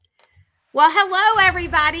Well, hello,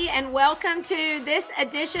 everybody, and welcome to this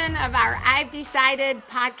edition of our I've Decided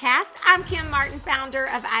podcast. I'm Kim Martin, founder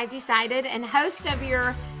of I've Decided and host of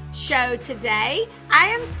your show today. I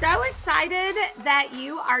am so excited that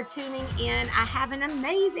you are tuning in. I have an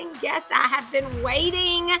amazing guest. I have been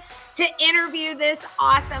waiting to interview this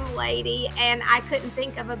awesome lady, and I couldn't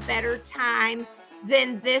think of a better time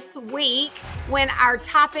than this week when our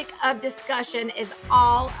topic of discussion is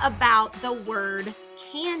all about the word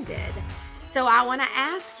candid. So I want to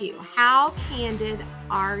ask you, how candid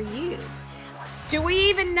are you? Do we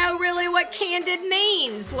even know really what candid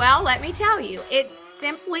means? Well, let me tell you, it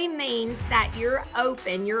simply means that you're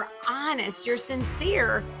open, you're honest, you're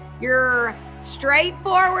sincere, you're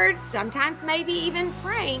straightforward, sometimes maybe even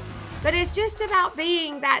frank, but it's just about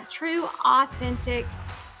being that true, authentic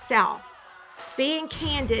self. Being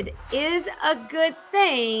candid is a good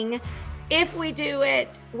thing if we do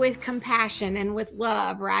it with compassion and with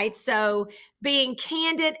love, right? So being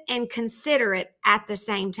candid and considerate at the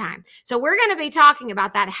same time. So we're going to be talking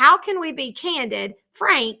about that. How can we be candid,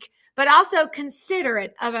 frank, but also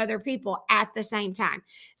considerate of other people at the same time?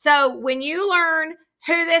 So when you learn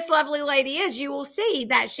who this lovely lady is, you will see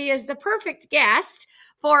that she is the perfect guest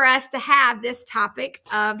for us to have this topic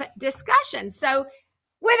of discussion. So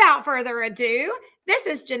without further ado, this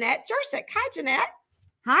is Jenette Jurczyk. Hi, Jenette.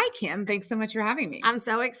 Hi, Kim. Thanks so much for having me. I'm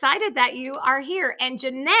so excited that you are here. And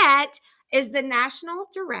Jenette is the national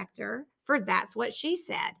director for That's What She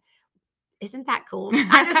Said. Isn't that cool?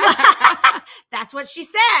 That's what she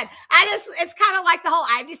said. It's kind of like the whole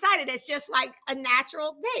I've decided. It's just like a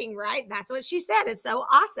natural thing, right? That's what she said. It's so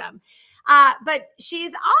awesome. But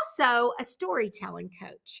she's also a storytelling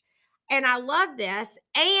coach. And I love this.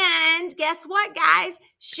 And guess what, guys?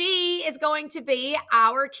 She is going to be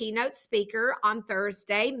our keynote speaker on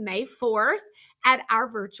Thursday, May 4th, at our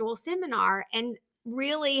virtual seminar and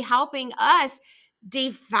really helping us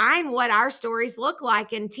define what our stories look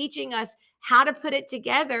like and teaching us how to put it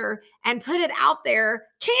together and put it out there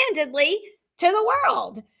candidly to the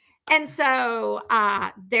world. And so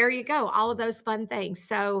there you go, all of those fun things.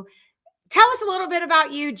 So tell us a little bit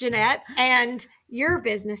about you, Jenette, and your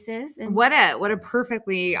businesses. And what a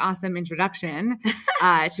perfectly awesome introduction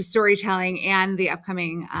to storytelling and the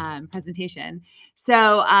upcoming presentation.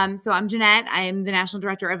 So I'm Jenette. I'm the national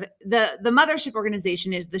director of the mothership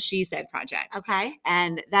organization is the She Said Project. Okay.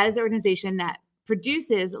 And that is an organization that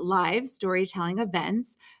produces live storytelling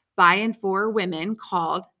events by and for women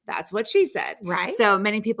called That's What She Said. Right. So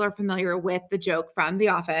many people are familiar with the joke from The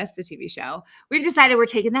Office, the TV show. We've decided we're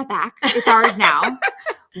taking that back. It's ours now.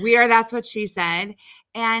 We are That's What She Said.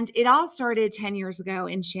 And it all started 10 years ago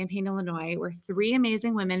in Champaign, Illinois, where three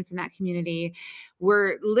amazing women from that community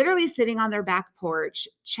were literally sitting on their back porch,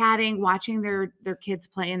 chatting, watching their kids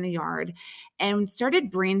play in the yard, and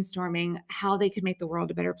started brainstorming how they could make the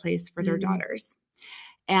world a better place for their daughters.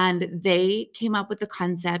 And they came up with the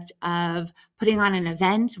concept of putting on an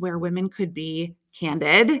event where women could be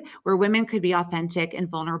candid, where women could be authentic and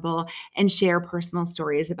vulnerable and share personal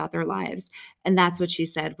stories about their lives. And That's What She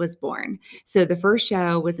Said was born. So the first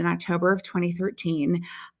show was in October of 2013.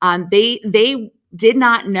 They did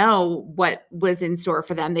not know what was in store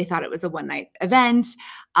for them. They thought it was a one-night event,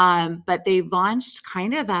 but they launched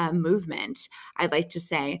kind of a movement, I'd like to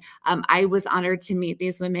say. I was honored to meet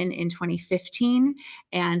these women in 2015,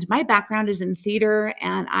 and my background is in theater,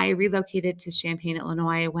 and I relocated to Champaign,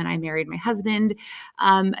 Illinois when I married my husband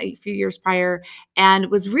a few years prior,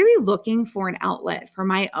 and was really looking for an outlet for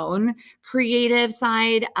my own creative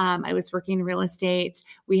side. I was working in real estate.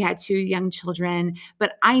 We had two young children,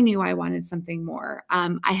 but I knew I wanted something more.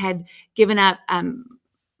 I had given up,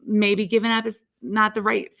 maybe given up is not the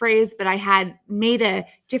right phrase, but I had made a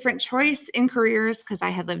different choice in careers because I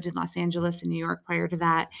had lived in Los Angeles and New York prior to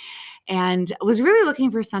that, and was really looking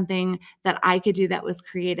for something that I could do that was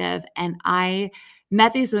creative. And I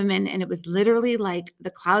met these women, and it was literally like the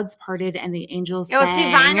clouds parted and the angels sang. It was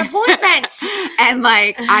divine appointment. And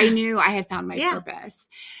like, I knew I had found my purpose.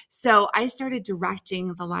 So I started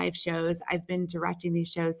directing the live shows. I've been directing these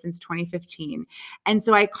shows since 2015. And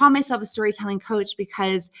so I call myself a storytelling coach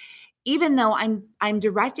because even though I'm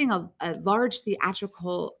directing a large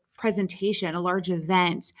theatrical presentation, a large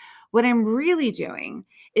event, what I'm really doing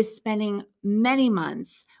is spending many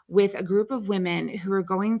months with a group of women who are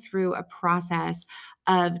going through a process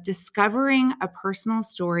of discovering a personal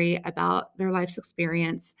story about their life's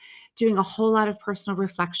experience, doing a whole lot of personal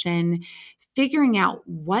reflection, figuring out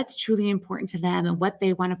what's truly important to them and what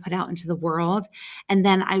they want to put out into the world. And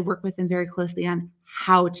then I work with them very closely on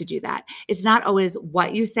how to do that. It's not always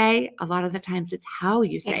what you say. A lot of the times it's how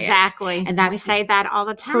you say it. Exactly. And that's we say that all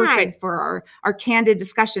the time. perfect for our candid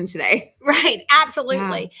discussion today. Right.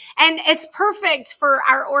 Absolutely. Yeah. And it's perfect for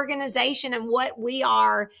our organization and what we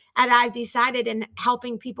are at I've Decided in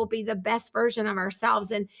helping people be the best version of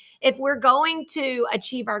ourselves. And if we're going to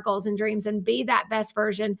achieve our goals and dreams and be that best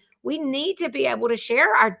version, we need to be able to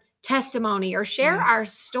share our testimony or share our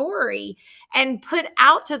story and put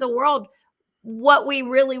out to the world what we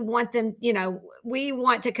really want them, we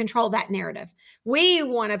want to control that narrative. We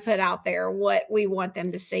want to put out there what we want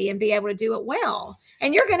them to see and be able to do it well.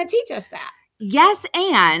 And you're going to teach us that. Yes.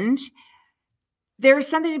 And there's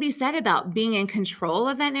something to be said about being in control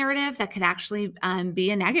of that narrative that could actually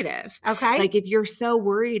be a negative. Okay. Like if you're so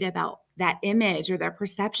worried about that image or that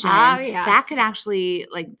perception, that could actually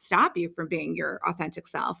stop you from being your authentic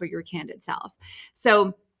self or your candid self.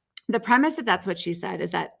 So the premise of That's What She Said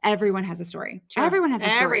is that everyone has a story. Sure. Everyone has a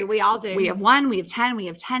story. We all do. We have one, we have 10, we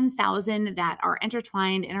have 10,000 that are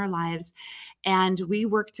intertwined in our lives. And we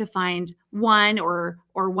work to find one or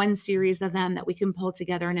one series of them that we can pull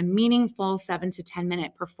together in a meaningful 7 to 10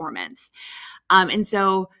 minute performance. And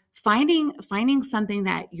so finding something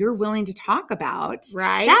that you're willing to talk about,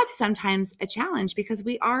 right? That's sometimes a challenge because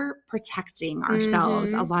we are protecting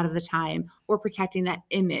ourselves a lot of the time, or protecting that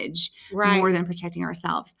image more than protecting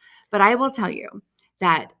ourselves. But I will tell you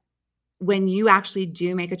that when you actually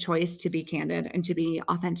do make a choice to be candid and to be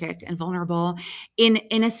authentic and vulnerable in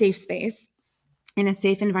a safe space, in a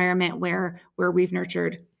safe environment where we've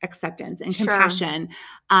nurtured acceptance and compassion,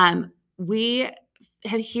 we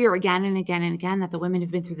have hear again and again and again that the women who've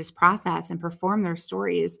been through this process and perform their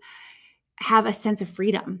stories have a sense of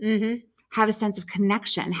freedom, have a sense of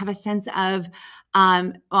connection, have a sense of,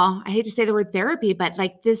 I hate to say the word therapy, but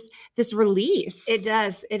this release. It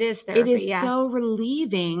does. It is therapy. It is so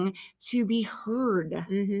relieving to be heard.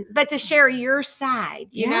 But to share your side,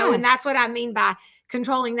 you know, and that's what I mean by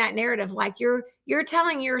controlling that narrative. Like you're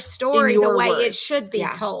telling your story the way it should be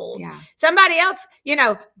told. Somebody else,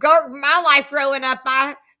 my life growing up,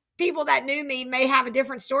 people that knew me may have a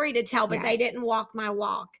different story to tell, but they didn't walk my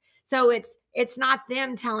walk. So it's not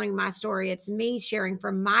them telling my story. It's me sharing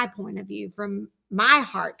from my point of view, from my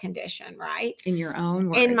heart condition, right? In your own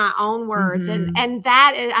words. In my own words. And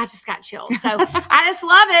that is, I just got chills. So I just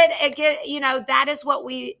love it.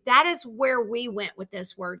 That is where we went with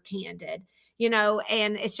this word candid,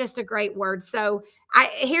 and it's just a great word. So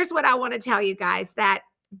here's what I want to tell you guys, that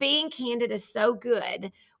being candid is so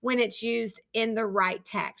good when it's used in the right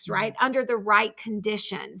text, right? Under the right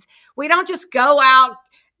conditions. We don't just go out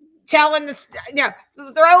telling this,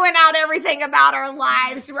 throwing out everything about our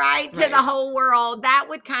lives, right, to the whole world. That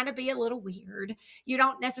would kind of be a little weird. You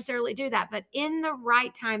don't necessarily do that, but in the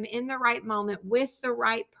right time, in the right moment, with the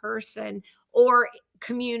right person or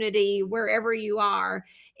community, wherever you are,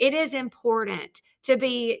 it is important to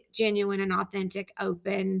be genuine and authentic,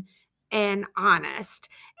 open and honest.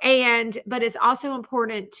 But it's also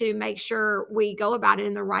important to make sure we go about it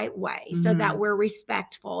in the right way so that we're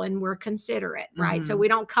respectful and we're considerate, right? So we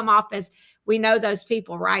don't come off as, we know those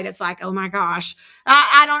people, right? It's like, oh my gosh,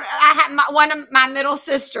 I have one of my middle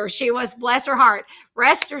sister. She was, bless her heart,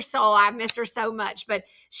 rest her soul. I miss her so much, but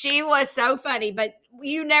she was so funny, but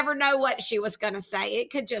you never know what she was going to say. It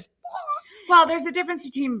could just, well, there's a difference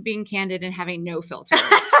between being candid and having no filter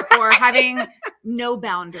or having no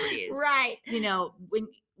boundaries. Right.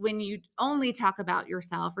 When you only talk about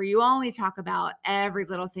yourself or you only talk about every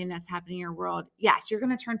little thing that's happening in your world, yes, you're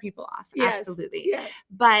going to turn people off. Yes. Absolutely. Yes.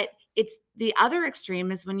 But it's the other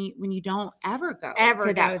extreme is when you don't ever go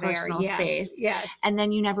to that personal space. Yes. And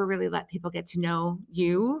then you never really let people get to know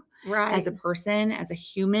you as a person, as a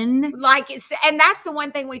human. And that's the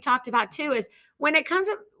one thing we talked about too, is when it comes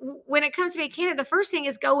to being candid, the first thing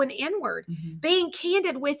is going inward, being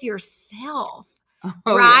candid with yourself.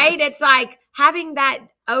 Right? Yes. It's like having that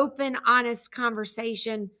open, honest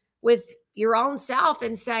conversation with your own self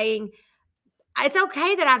and saying, it's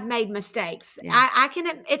okay that I've made mistakes. I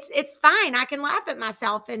can, it's fine. I can laugh at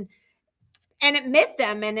myself and admit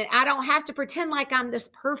them. And I don't have to pretend like I'm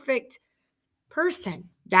this perfect person.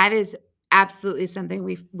 That is absolutely something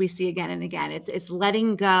we see again and again. It's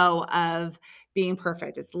letting go of being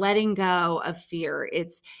perfect. It's letting go of fear.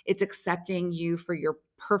 It's accepting you for your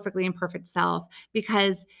perfectly imperfect self,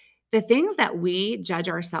 because the things that we judge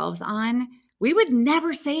ourselves on, we would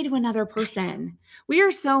never say to another person. We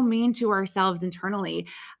are so mean to ourselves internally.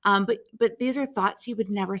 But these are thoughts you would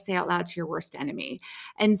never say out loud to your worst enemy.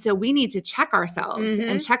 And so we need to check ourselves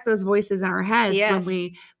and check those voices in our heads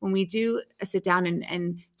when we do sit down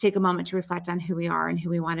and take a moment to reflect on who we are and who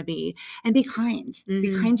we want to be, and be kind.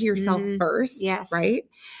 Be kind to yourself first. Yes. Right.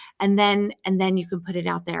 And then you can put it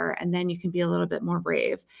out there, and then you can be a little bit more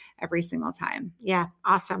brave every single time. Yeah.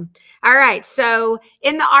 Awesome. All right. So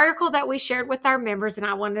in the article that we shared with our members, and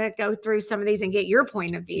I want to go through some of these and get your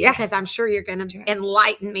point of view, because I'm sure you're going to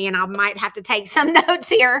enlighten me, and I might have to take some notes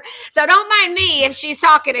here. So don't mind me if she's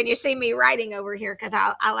talking and you see me writing over here, because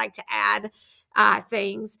I like to add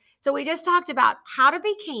things. So we just talked about how to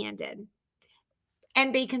be candid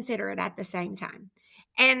and be considerate at the same time.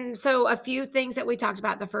 And so a few things that we talked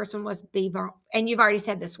about. The first one was and you've already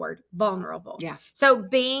said this word, vulnerable. Yeah. So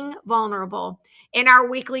being vulnerable. In our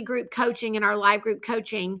weekly group coaching, in our live group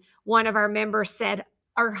coaching, one of our members said,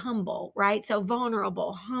 are humble, right? So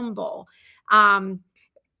vulnerable, humble. In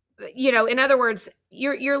other words,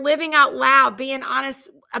 you're living out loud, being honest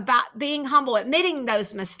about being humble, admitting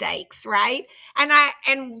those mistakes, right?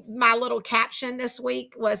 And my little caption this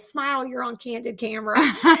week was, smile, you're on Candid Camera.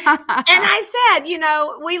 And I said,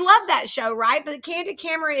 we love that show, right? But Candid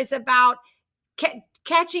Camera is about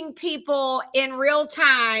catching people in real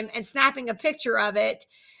time and snapping a picture of it.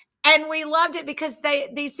 And we loved it because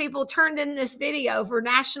these people turned in this video for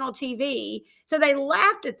national TV. So they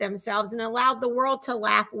laughed at themselves and allowed the world to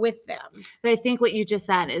laugh with them. But I think what you just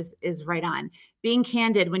said is right on. Being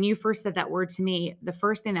candid, when you first said that word to me, the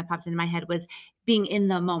first thing that popped into my head was being in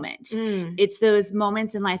the moment. It's those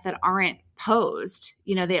moments in life that aren't posed,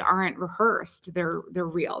 they aren't rehearsed. They're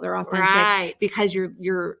real. They're authentic, because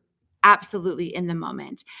you're absolutely in the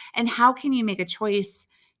moment. And how can you make a choice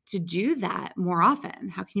to do that more often?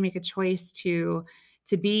 How can you make a choice to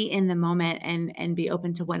be in the moment and be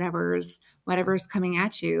open to whatever's coming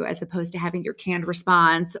at you, as opposed to having your canned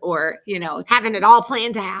response or, having it all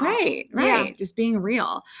planned out. Right. Yeah. Just being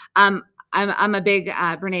real. I'm a big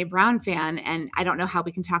Brene Brown fan, and I don't know how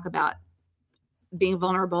we can talk about being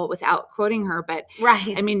vulnerable without quoting her, but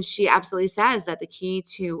I mean, she absolutely says that the key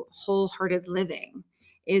to wholehearted living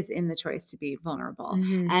is in the choice to be vulnerable.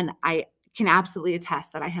 And I can absolutely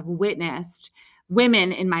attest that I have witnessed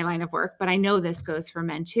women in my line of work, but I know this goes for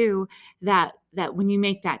men too, that when you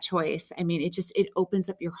make that choice, I mean, it opens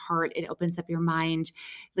up your heart. It opens up your mind.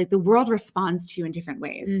 Like, the world responds to you in different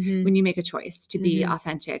ways when you make a choice to be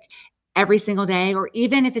authentic every single day, or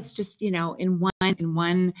even if it's just, in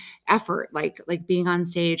one effort, like being on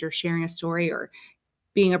stage or sharing a story or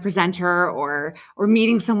being a presenter or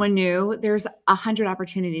meeting someone new. There's 100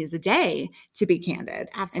 opportunities a day to be candid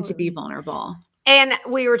and to be vulnerable. And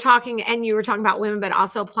we were talking, and you were talking about women, but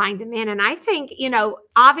also applying to men. And I think,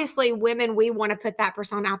 obviously women, we want to put that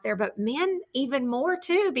persona out there, but men even more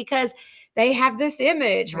too, because they have this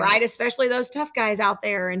image, right? Especially those tough guys out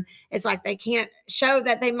there. And it's like, they can't show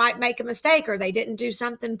that they might make a mistake or they didn't do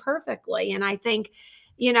something perfectly. And I think,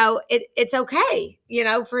 it's okay,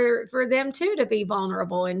 for them too, to be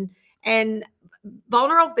vulnerable, and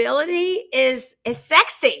vulnerability is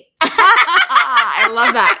sexy. I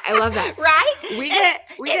love that. Right? It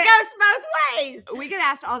goes both ways. We get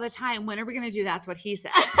asked all the time, when are we going to do That's What He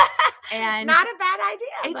Said? And not a bad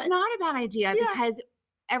idea. It's not a bad idea, because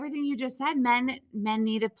everything you just said, men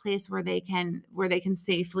need a place where they can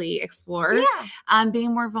safely explore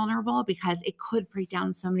being more vulnerable, because it could break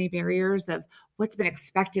down so many barriers of what's been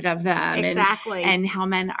expected of them. Exactly. And how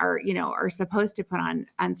men are supposed to put on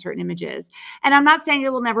certain images. And I'm not saying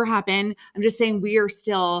it will never happen. I'm just saying we are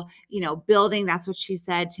still, building That's What She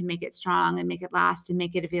Said to make it strong and make it last and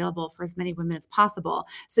make it available for as many women as possible.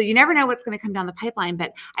 So you never know what's going to come down the pipeline,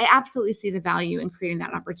 but I absolutely see the value in creating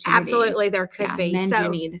that opportunity. Absolutely. There could be. Men do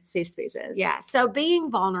need safe spaces. Yeah. So being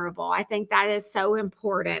vulnerable, I think that is so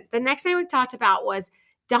important. The next thing we talked about was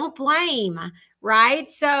don't blame, right?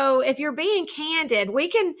 So if you're being candid,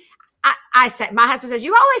 I said, my husband says,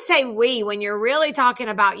 you always say we when you're really talking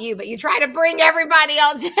about you, but you try to bring everybody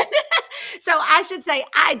else in. So I should say,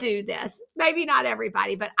 I do this. Maybe not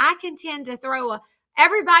everybody, but I can tend to throw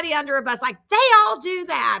everybody under a bus. Like, they all do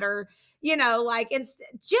that, or,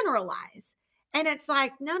 generalize. And it's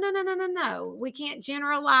like, no. We can't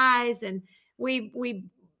generalize. And we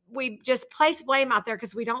just place blame out there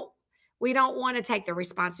because we don't want to take the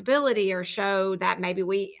responsibility or show that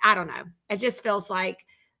maybe I don't know. It just feels like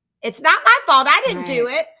it's not my fault. I didn't do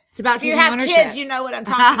it. It's about if you have ownership. Kids, you know what I'm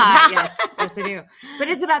talking about. Yes, I do. But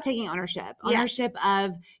it's about taking ownership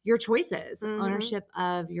of your choices, ownership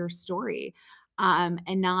of your story,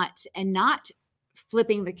 and not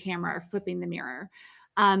flipping the camera or flipping the mirror.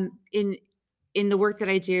 in the work that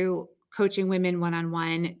I do, coaching women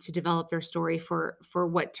one-on-one to develop their story for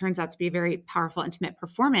what turns out to be a very powerful, intimate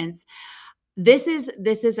performance, this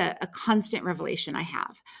is a constant revelation I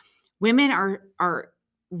have. Women are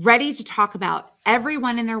ready to talk about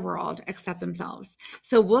everyone in their world except themselves.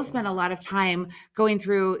 So we'll spend a lot of time going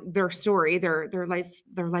through their story, their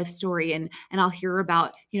life story, and I'll hear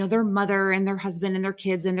about, their mother and their husband and their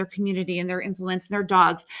kids and their community and their influence and their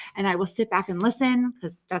dogs. And I will sit back and listen,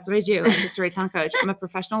 because that's what I do as a storytelling coach. I'm a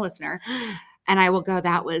professional listener. And I will go,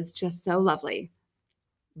 that was just so lovely.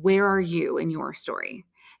 Where are you in your story?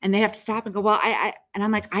 And they have to stop and go, well, and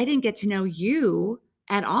I'm like, I didn't get to know you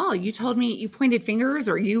at all. You told me, you pointed fingers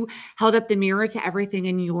or you held up the mirror to everything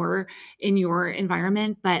in your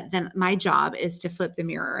environment. But then my job is to flip the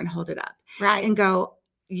mirror and hold it up. Right. And go,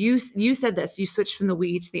 you said this, you switched from the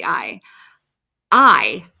we to the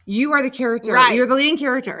I. You are the character. Right. You're the leading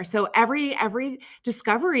character. So every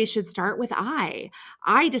discovery should start with I.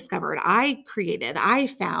 I discovered, I created, I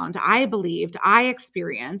found, I believed, I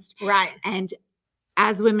experienced. Right. And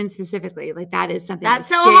as women specifically, like that is something that's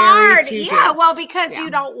so scary hard. to Yeah. do. Well, because you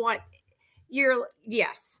don't want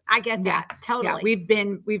yes, I get that. Totally. Yeah.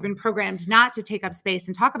 We've been programmed not to take up space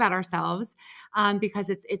and talk about ourselves because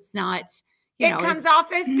it's not, it comes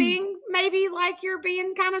off as being maybe like you're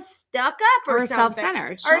being kind of stuck up or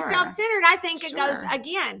self-centered. Or self-centered. I think it goes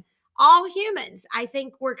again. All humans. I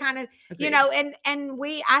think we're kind of, Agreed.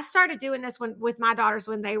 I started doing this with my daughters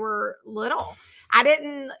when they were little. I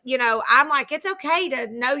didn't, I'm like, it's okay to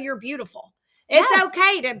know you're beautiful. It's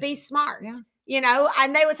okay to be smart. Yeah.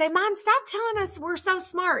 And they would say, Mom, stop telling us we're so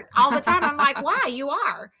smart all the time. I'm like, why? You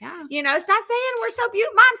are. Yeah. Stop saying we're so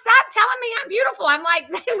beautiful. Mom, stop telling me I'm beautiful. I'm like,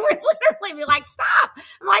 they would literally be like, stop.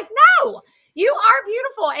 I'm like, no, you are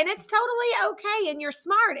beautiful and it's totally okay. And you're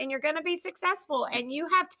smart and you're going to be successful and you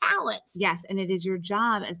have talents. Yes. And it is your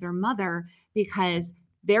job as their mother, because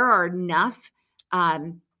there are enough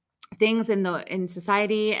things in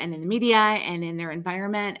society and in the media and in their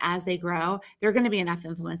environment as they grow. There are going to be enough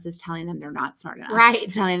influences telling them they're not smart enough,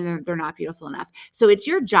 right? Telling them they're not beautiful enough. So it's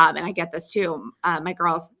your job, and I get this too. My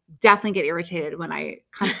girls definitely get irritated when I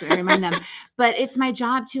constantly remind them, but it's my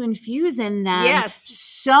job to infuse in them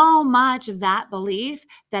so much of that belief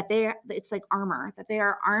that it's like armor, that they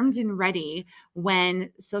are armed and ready when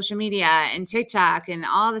social media and TikTok and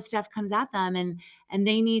all the stuff comes at them, and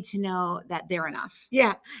they need to know that they're enough.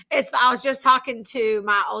 Yeah. I was just talking to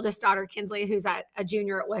my oldest daughter, Kinsley, who's a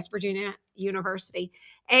junior at West Virginia University.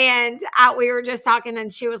 And we were just talking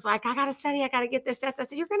and she was like, I got to study. I got to get this test. I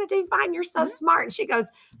said, you're going to do fine. You're so smart. And she goes,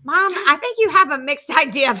 Mom, I think you have a mixed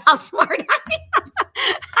idea of how smart I am.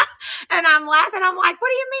 And I'm laughing. I'm like, what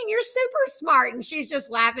do you mean? You're super smart. And she's just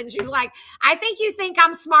laughing. She's like, I think you think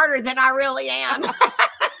I'm smarter than I really am.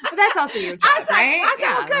 But that's also your job, right? I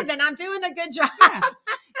said, well, good. Then I'm doing a good job.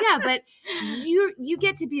 Yeah, but you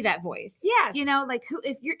get to be that voice. Yes. Like who,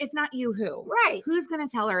 if not you, who? Right. Who's going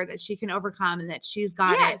to tell her that she can overcome and that she's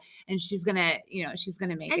got it and she's going to, she's going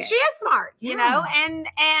to make it. And she is smart, and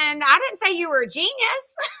I didn't say you were a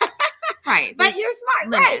genius. Right. But you're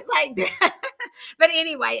smart. Limits. Right. Like, but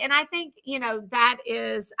anyway, and I think, that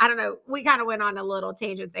is, I don't know, we kind of went on a little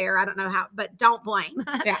tangent there. I don't know how, but don't blame.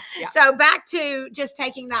 Yeah. So back to just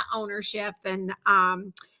taking that ownership and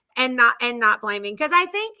not blaming. Because I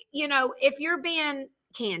think, if you're being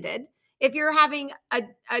candid, if you're having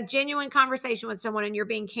a genuine conversation with someone and you're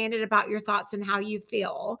being candid about your thoughts and how you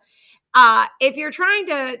feel, if you're trying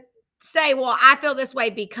to say, well, I feel this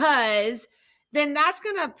way because, then that's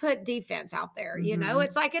going to put defense out there. Mm-hmm.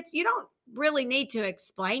 It's like, you don't really need to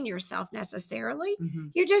explain yourself necessarily. Mm-hmm.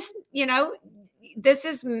 You just, this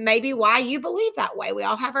is maybe why you believe that way. We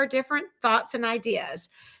all have our different thoughts and ideas.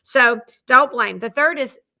 So don't blame. The third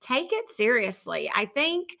is take it seriously. I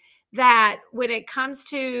think that when it comes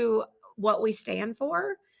to what we stand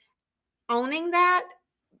for, owning that,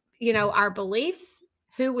 our beliefs,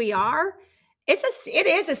 who we are, it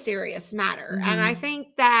is a serious matter. Mm-hmm. And I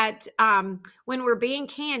think that when we're being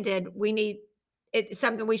candid, it's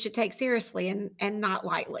something we should take seriously and not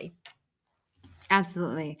lightly.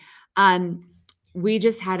 Absolutely. We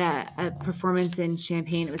just had a performance in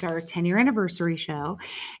Champaign. It was our 10-year anniversary show.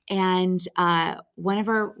 And one of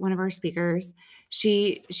our speakers,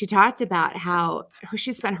 she talked about how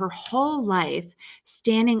she spent her whole life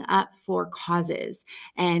standing up for causes.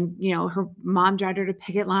 And, her mom dragged her to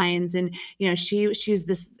picket lines. And, she was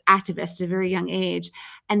this activist at a very young age.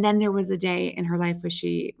 And then there was a day in her life where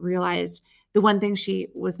she realized the one thing she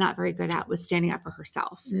was not very good at was standing up for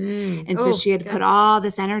herself. And so Oh, she had good. put all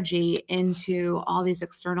this energy into all these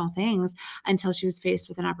external things until she was faced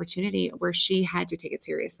with an opportunity where she had to take it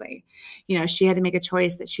seriously. You know, she had to make a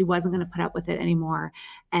choice that she wasn't going to put up with it anymore.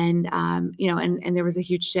 And, you know, and there was a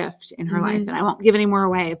huge shift in her life, and I won't give any more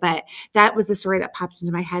away, but that was the story that popped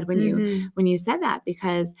into my head when you said that,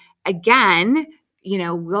 because again, you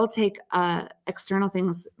know, we'll take external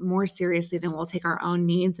things more seriously than we'll take our own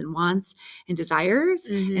needs and wants and desires.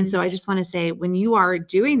 And so I just want to say, when you are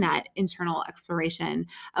doing that internal exploration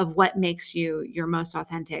of what makes you your most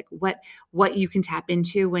authentic, what you can tap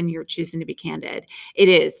into when you're choosing to be candid,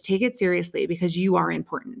 take it seriously, because you are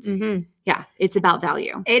important. Yeah, it's about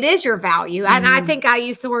value. It is your value. And I think I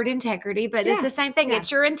use the word integrity, but it's the same thing. Yes.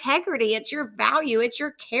 It's your integrity. It's your value. It's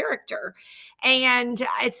your character. And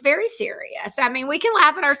it's very serious. I mean, we can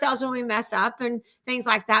laugh at ourselves when we mess up and things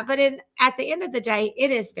like that. But at the end of the day,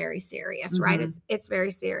 it is very serious, right? It's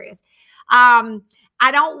very serious.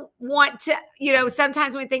 I don't want to, you know,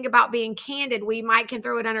 sometimes when we think about being candid, we can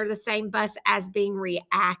throw it under the same bus as being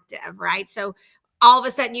reactive, right? So all of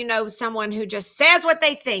a sudden, you know, someone who just says what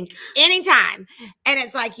they think anytime. And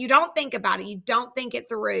it's like, you don't think about it. You don't think it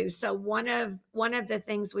through. So one of the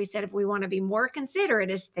things we said, if we want to be more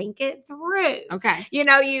considerate, is think it through. Okay. You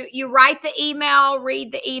know, you write the email,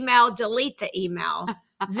 read the email, delete the email,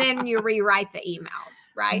 then you rewrite the email,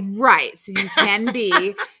 right? Right. So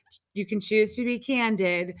you can choose to be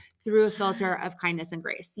candid through a filter of kindness and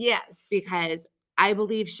grace. Yes. Because I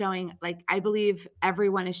believe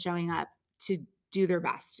everyone is showing up to do their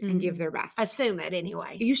best and give their best. Assume it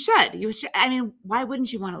anyway. You should. I mean, why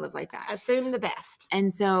wouldn't you want to live like that? Assume the best.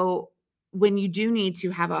 And so when you do need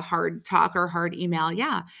to have a hard talk or hard email,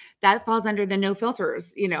 that falls under the no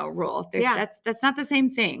filters, you know, rule. That's not the same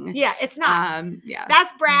thing. Yeah, it's not.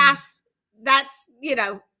 That's brass. That's, you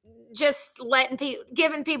know, just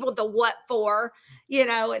giving people the what for, you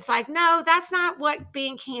know, it's like, no, that's not what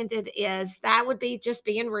being candid is. That would be just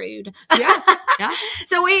being rude. Yeah.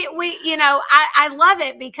 So we, you know, I love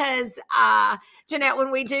it because, Jenette,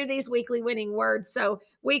 when we do these weekly winning words, so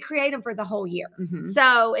we create them for the whole year.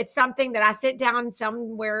 So it's something that I sit down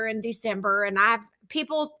somewhere in December, and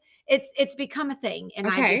it's become a thing, and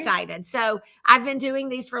I decided. So I've been doing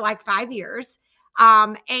these for like 5 years.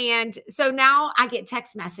 And so now I get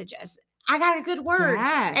text messages. I got a good word.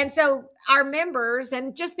 Yes. And so our members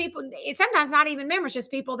and just people, it's sometimes not even members,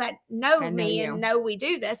 just people that know me and know we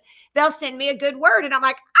do this, they'll send me a good word. And I'm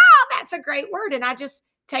like, oh, that's a great word. And I just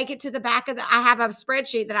take it to the back I have a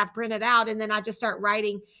spreadsheet that I've printed out, and then I just start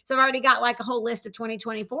writing. So I've already got like a whole list of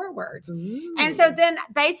 2024 words. Ooh. And so then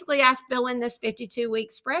basically I fill in this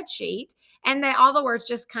 52-week spreadsheet, and all the words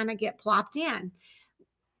just kind of get plopped in.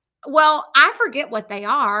 Well, I forget what they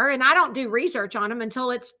are, and I don't do research on them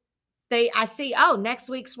until I see, oh, next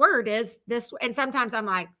week's word is this. And sometimes I'm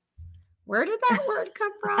like, where did that word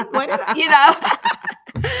come from? What did you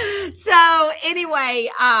know? So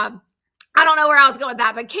anyway, I don't know where I was going with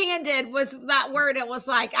that, but candid was that word. It was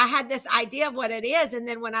like, I had this idea of what it is. And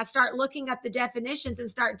then when I start looking up the definitions and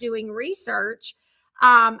start doing research,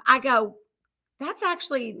 I go, that's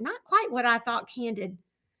actually not quite what I thought candid,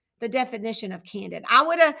 the definition of candid. I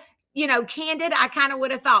would have, you know, candid, I kind of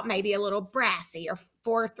would have thought maybe a little brassy or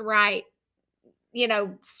forthright, you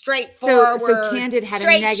know, straightforward. So candid had a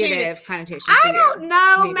negative connotation. I don't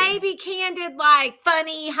know. Maybe candid, like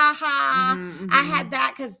funny, haha. I had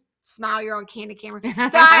that because smile, you're on candid camera. So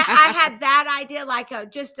I had that idea, like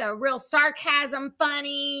just a real sarcasm,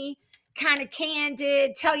 funny, kind of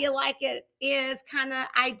candid, tell you like it is kind of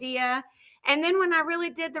idea. And then when I really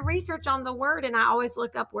did the research on the word, and I always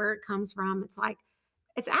look up where it comes from, it's like,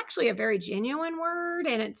 it's actually a very genuine word.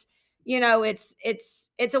 And it's, you know, it's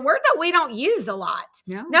a word that we don't use a lot.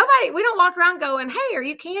 No. We don't walk around going, hey, are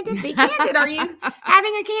you candid? Be candid. Are you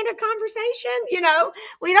having a candid conversation? You know,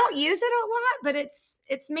 we don't use it a lot, but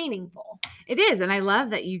it's meaningful. It is. And I love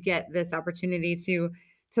that you get this opportunity to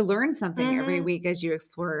learn something every week as you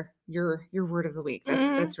explore your word of the week.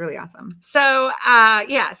 That's really awesome. So,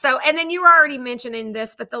 So, and then you were already mentioning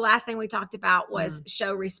this, but the last thing we talked about was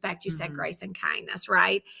show respect. You said grace and kindness,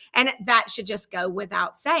 right? And that should just go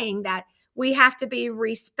without saying that we have to be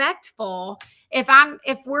respectful.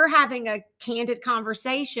 If we're having a candid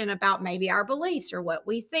conversation about maybe our beliefs or what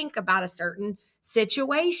we think about a certain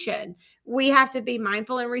situation, we have to be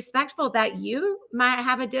mindful and respectful that you might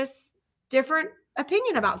have a different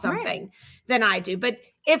opinion about something than I do. But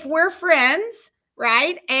if we're friends,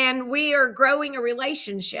 right, and we are growing a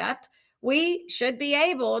relationship, we should be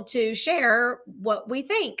able to share what we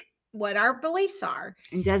think what our beliefs are.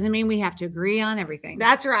 It doesn't mean we have to agree on everything.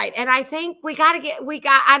 That's right. And I think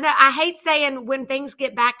I know, I hate saying when things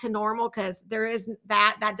get back to normal, because there is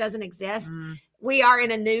that doesn't exist. We are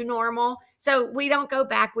in a new normal. So we don't go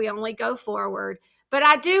back. We only go forward. But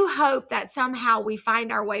I do hope that somehow we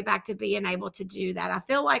find our way back to being able to do that. I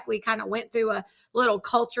feel like we kind of went through a little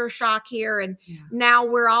culture shock here. And now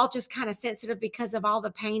we're all just kind of sensitive because of all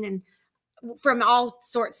the pain and from all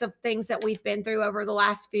sorts of things that we've been through over the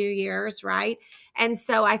last few years. Right. And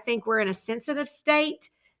so I think we're in a sensitive state.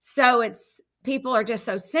 So people are just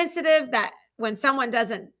so sensitive that when someone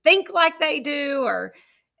doesn't think like they do, or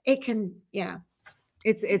it can,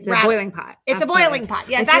 it's a boiling pot. It's absolutely a boiling pot.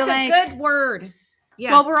 Yeah. That's a good word.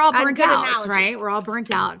 Yes. Well, we're all burnt out, right? We're all burnt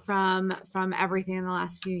out from everything in the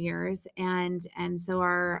last few years. And so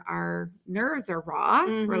our nerves are raw.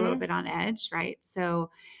 We're a little bit on edge, right? So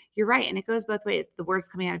you're right. And it goes both ways. The words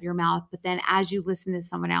coming out of your mouth, but then as you listen to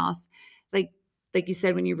someone else, like you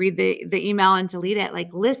said, when you read the email and delete it, like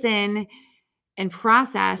listen and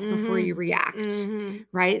process before you react,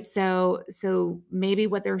 right? So maybe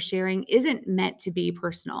what they're sharing isn't meant to be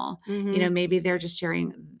personal. Maybe they're just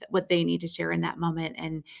sharing what they need to share in that moment,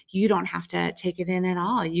 and you don't have to take it in at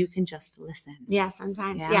all. You can just listen. Yeah,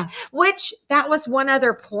 sometimes. Yeah. Which that was one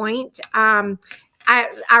other point. I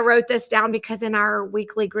wrote this down because in our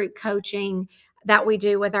weekly group coaching that we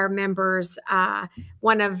do with our members,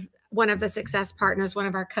 one of the success partners, one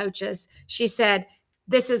of our coaches, she said,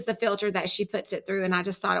 this is the filter that she puts it through. And I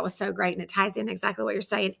just thought it was so great. And it ties in exactly what you're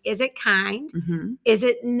saying. Is it kind? Is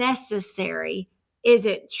it necessary? Is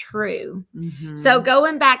it true? So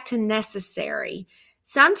going back to necessary,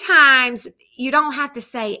 sometimes you don't have to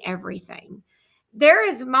say everything. There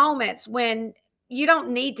is moments when you don't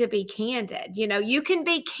need to be candid. You can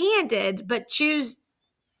be candid, but choose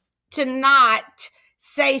to not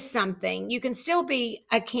say something. You can still be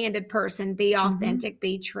a candid person, be authentic,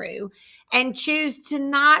 be true, and choose to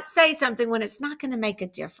not say something when it's not going to make a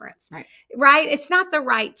difference. Right? It's not the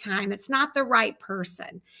right time. It's not the right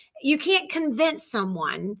person. You can't convince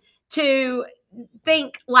someone to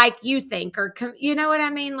think like you think, or you know what I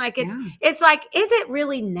mean? Like it's like, is it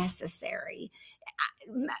really necessary?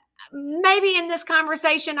 Maybe in this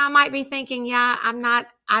conversation, I might be thinking, I'm not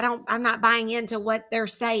buying into what they're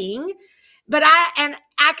saying. But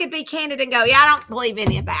I could be candid and go, I don't believe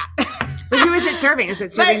any of that. But who is it serving? Is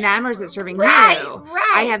it serving them, or is it serving you?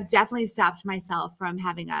 Right. I have definitely stopped myself from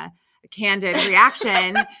having a candid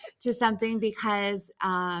reaction to something because,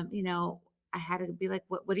 I had to be like,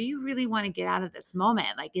 what do you really want to get out of this moment?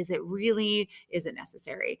 Like, is it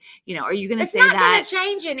necessary? Are you going to say that? It's not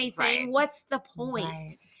going to change anything. Right. What's the point?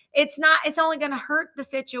 Right. It's only going to hurt the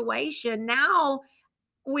situation. Now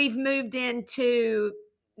we've moved into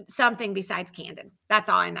something besides candid. That's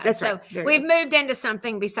all I know. That's so right. We've moved into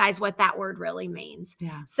something besides what that word really means.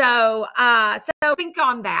 Yeah. So think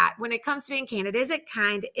on that. When it comes to being candid, is it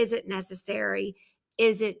kind? Is it necessary?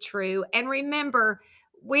 Is it true? And remember,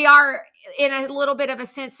 we are in a little bit of a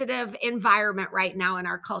sensitive environment right now in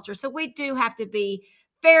our culture. So we do have to be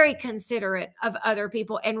very considerate of other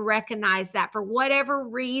people and recognize that for whatever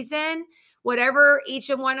reason, whatever each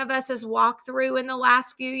and one of us has walked through in the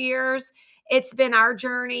last few years, it's been our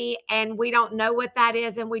journey and we don't know what that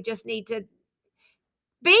is. And we just need to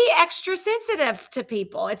be extra sensitive to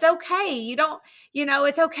people. It's okay.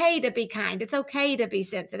 It's okay to be kind. It's okay to be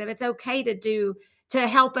sensitive. It's okay to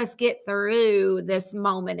help us get through this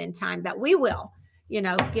moment in time that we will,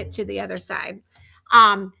 get to the other side.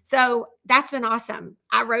 So that's been awesome.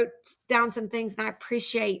 I wrote down some things and I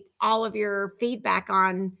appreciate all of your feedback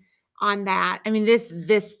on that. I mean,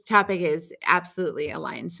 this topic is absolutely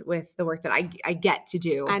aligned with the work that I get to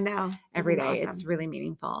do. I know every day. Awesome. It's really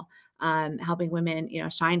meaningful. Helping women,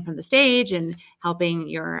 shine from the stage and helping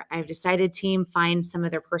your I've Decided team find some of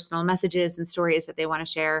their personal messages and stories that they want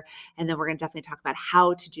to share. And then we're going to definitely talk about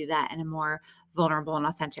how to do that in a more vulnerable and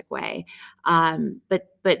authentic way.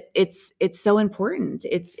 But it's so important.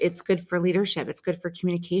 It's good for leadership. It's good for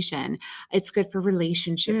communication. It's good for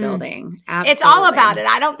relationship building. Absolutely. It's all about it.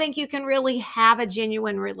 I don't think you can really have a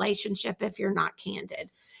genuine relationship if you're not candid.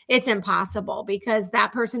 It's impossible because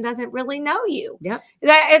that person doesn't really know you. Yep.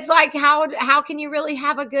 It's like, how can you really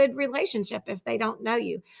have a good relationship if they don't know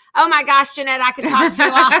you? Oh my gosh, Jenette, I could talk to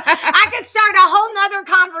you. I could start a whole nother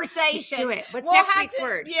conversation. Let's do it. What's next week's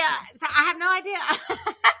word? Yeah. So I have no idea.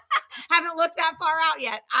 Haven't looked that far out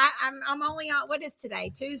yet. I'm only on, what is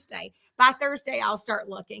today? Tuesday. By Thursday, I'll start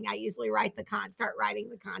looking. I usually start writing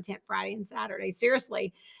the content Friday and Saturday.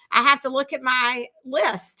 Seriously, I have to look at my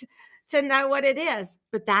list to know what it is.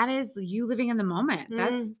 But that is you living in the moment.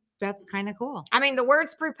 that's kind of cool. I mean, the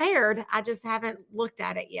word's prepared. I just haven't looked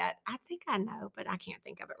at it yet. I think I know, but I can't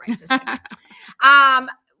think of it right this second.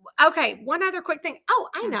 Okay, one other quick thing. Oh,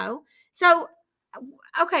 I know. So,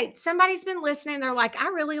 okay, somebody's been listening. They're like, I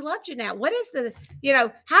really love Jenette. What is how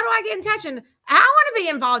do I get in touch? And I want to be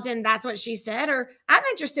involved in That's What She Said, or I'm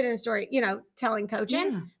interested in story, telling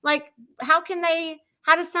coaching. Yeah. Like, how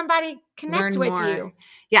does somebody connect with you?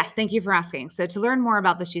 Yes, thank you for asking. So to learn more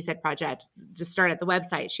about the She Said Project, just start at the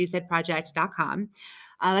website, shesaidproject.com.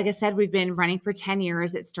 Like I said, we've been running for 10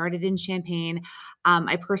 years. It started in Champaign.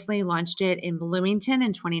 I personally launched it in Bloomington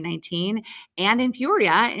in 2019 and in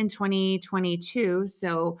Peoria in 2022.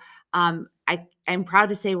 So I'm proud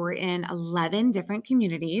to say we're in 11 different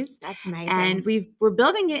communities. That's amazing. And we're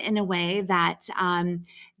building it in a way that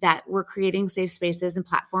that we're creating safe spaces and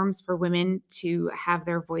platforms for women to have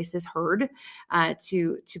their voices heard,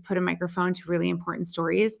 to put a microphone to really important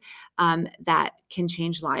stories that can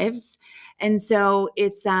change lives. And so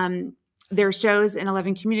there are shows in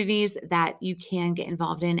 11 communities that you can get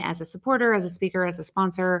involved in as a supporter, as a speaker, as a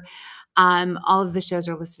sponsor. All of the shows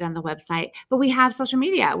are listed on the website, but we have social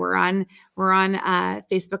media. We're on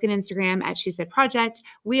Facebook and Instagram at She Said Project.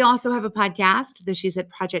 We also have a podcast, the She Said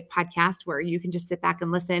Project podcast, where you can just sit back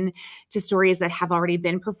and listen to stories that have already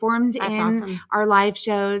been performed in our live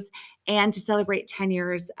shows. And to celebrate 10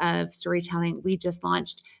 years of storytelling, we just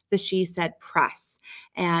launched the She Said Press.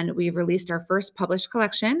 And we've released our first published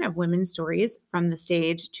collection of women's stories from the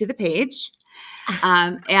stage to the page.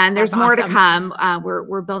 And there's more to come.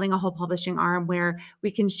 We're building a whole publishing arm where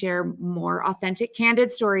we can share more authentic,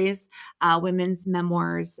 candid stories, women's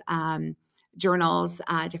memoirs, journals,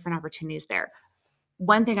 different opportunities there.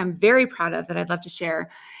 One thing I'm very proud of that I'd love to share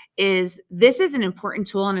is this is an important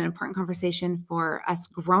tool and an important conversation for us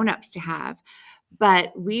grownups to have.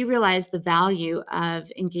 But we realize the value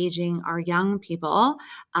of engaging our young people.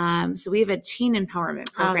 So we have a teen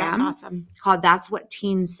empowerment program called That's What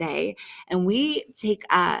Teens Say. And we take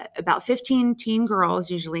about 15 teen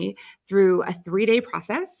girls usually through a 3-day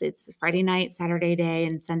process. It's Friday night, Saturday day,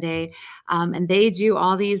 and Sunday. And they do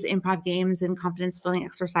all these improv games and confidence building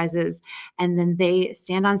exercises. And then they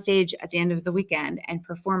stand on stage at the end of the weekend and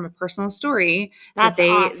perform a personal story that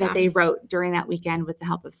they wrote during that weekend with the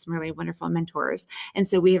help of some really wonderful mentors. And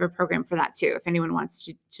so we have a program for that too. If anyone wants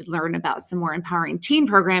to learn about some more empowering teen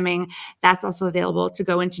programming, that's also available to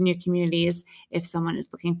go into new communities if someone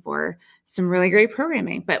is looking for some really great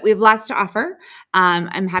programming. But we have lots to offer.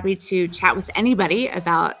 I'm happy to chat with anybody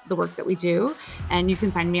about the work that we do. And you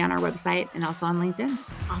can find me on our website and also on LinkedIn.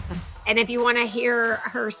 Awesome. And if you want to hear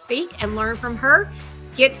her speak and learn from her,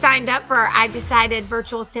 get signed up for our I've Decided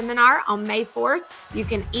virtual seminar on May 4th. You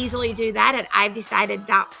can easily do that at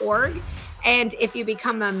ivedecided.org. And if you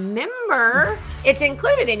become a member, it's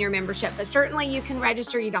included in your membership, but certainly you can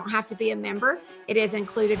register. You don't have to be a member. It is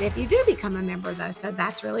included if you do become a member, though. So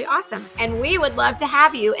that's really awesome. And we would love to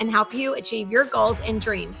have you and help you achieve your goals and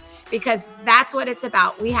dreams, because that's what it's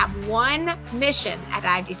about. We have one mission at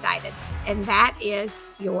I've Decided, and that is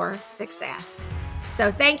your success.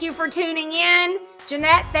 So thank you for tuning in.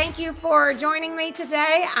 Jenette, thank you for joining me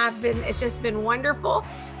today. It's just been wonderful,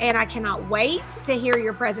 and I cannot wait to hear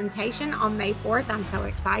your presentation on May 4th. I'm so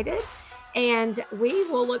excited, and we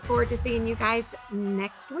will look forward to seeing you guys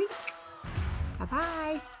next week.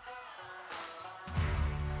 Bye-bye.